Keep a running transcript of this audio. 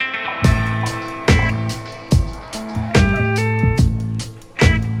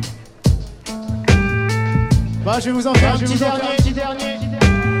je vais vous en faire un petit dernier.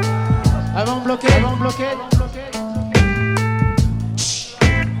 Avant de bloquer.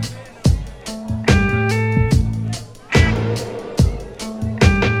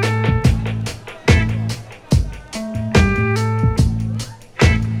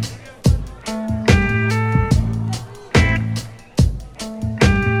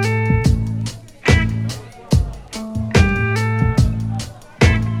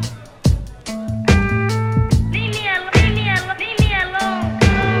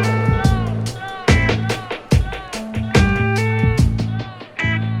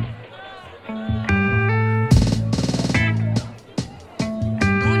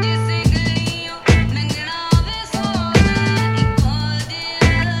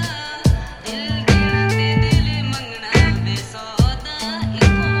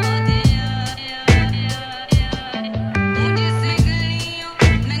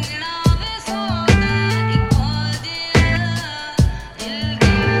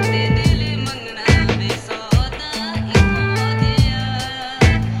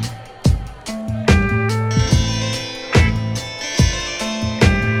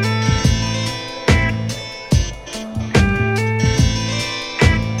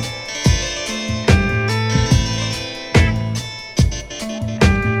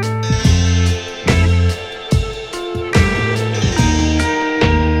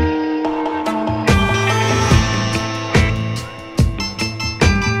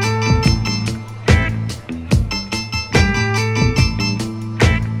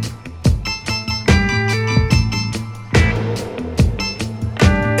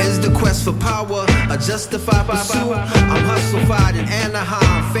 For power, a justified pursuit. I'm hustle-fied in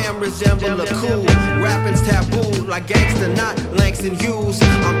Anaheim. Fam resemble a cool. Rapping's taboo, like gangster, not Langston Hughes.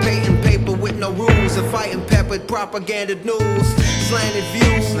 I'm painting paper with no rules and fighting peppered propaganda news. Slanted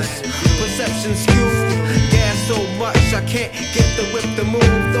views, perception skewed. Gas so much I can't get the whip to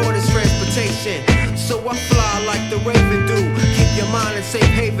move. Thought is transportation, so I fly like the Raven do. Keep your mind in safe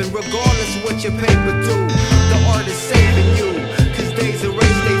haven, regardless of what your paper do. The art is saving you, 'cause days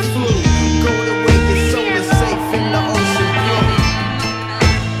erase they flew. Go the way your soul is safe in the ocean blue.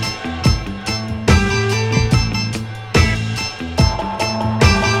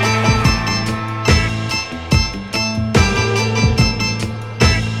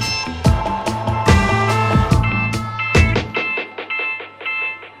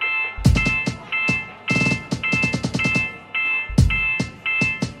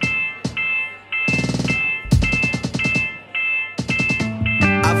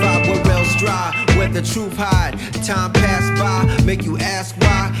 The truth hide, time pass by, make you ask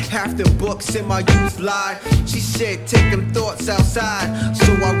why. Half the books in my youth lie. She said take them thoughts outside,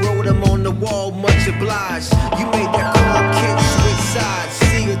 so I wrote them on the wall, much obliged. You made that calm kid switch sides,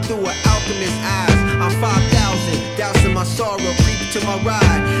 see it through an alchemist's eyes. I'm 5,000, dousing my sorrow, creep to my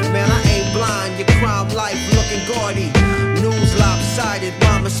ride. Man, I ain't blind, your crime life looking gaudy. News lopsided,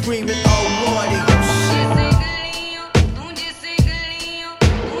 mama screaming, oh lordy. Shit.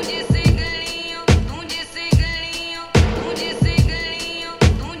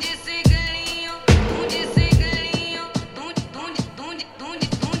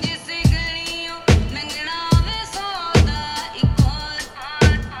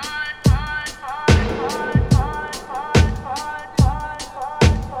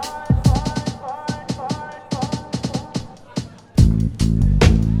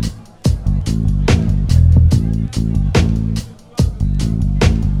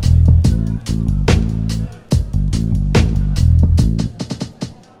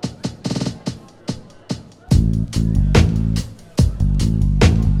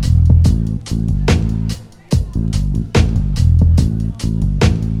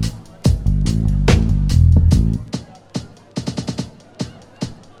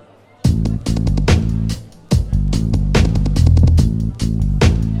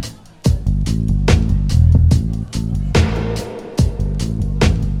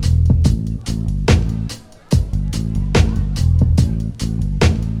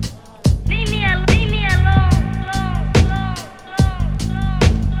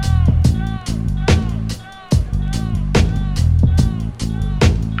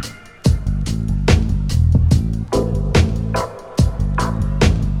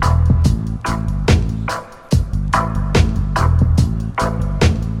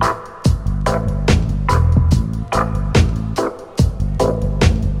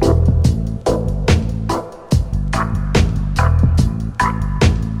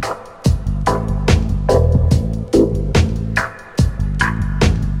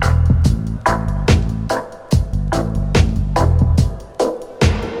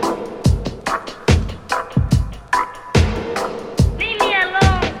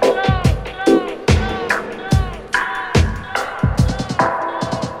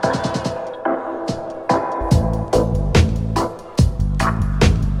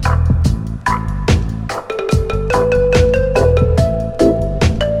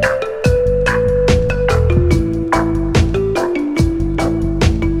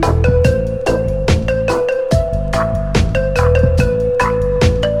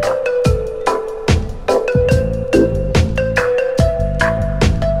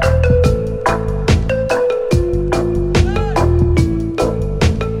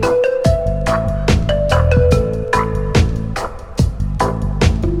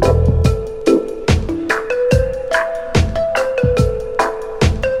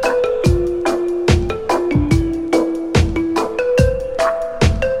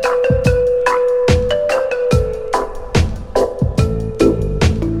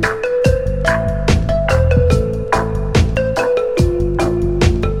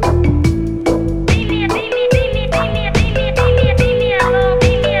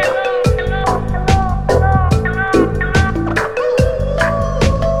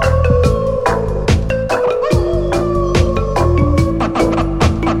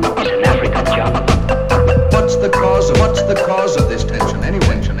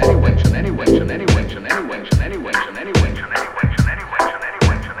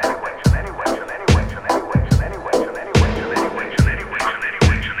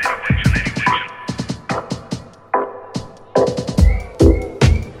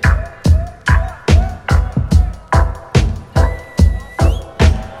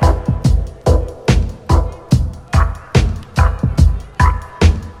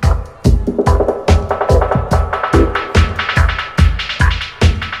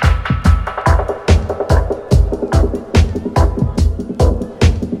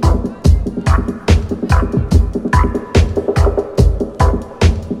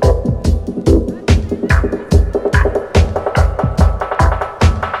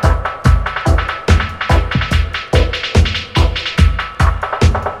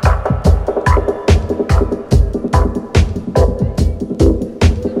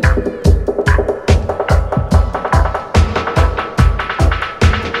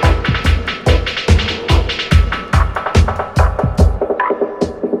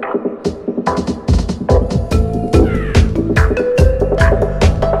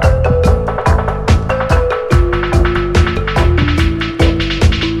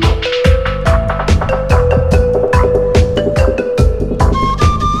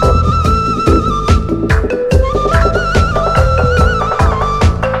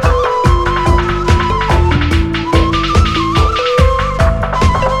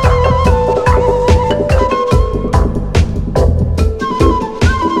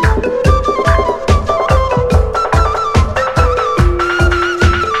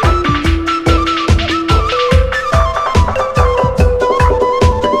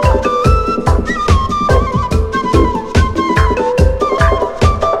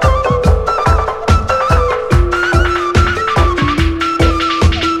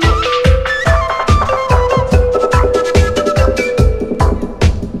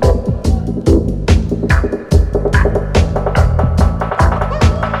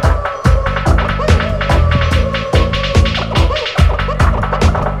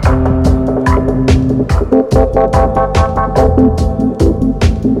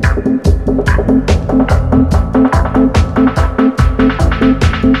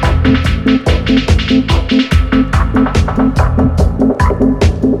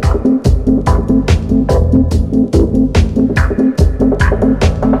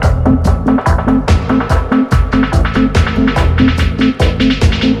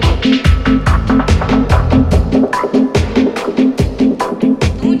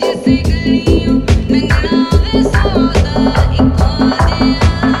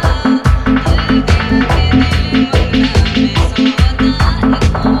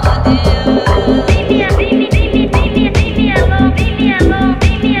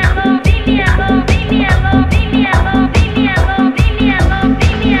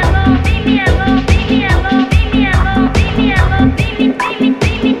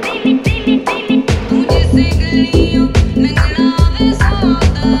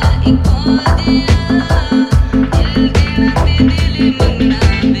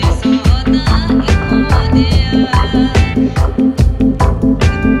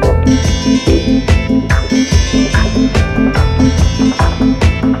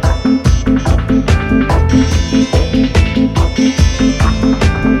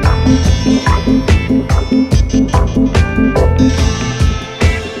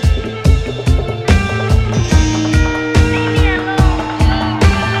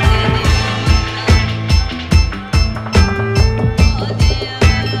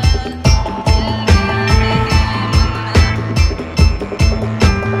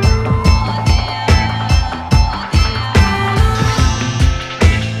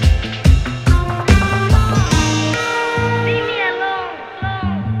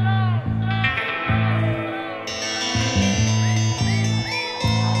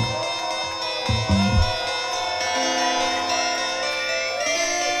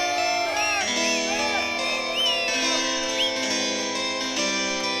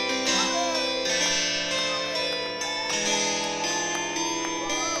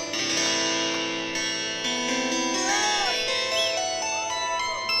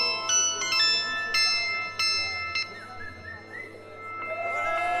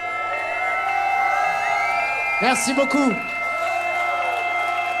 Merci beaucoup.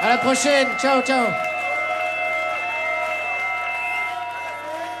 À la prochaine. Ciao, ciao.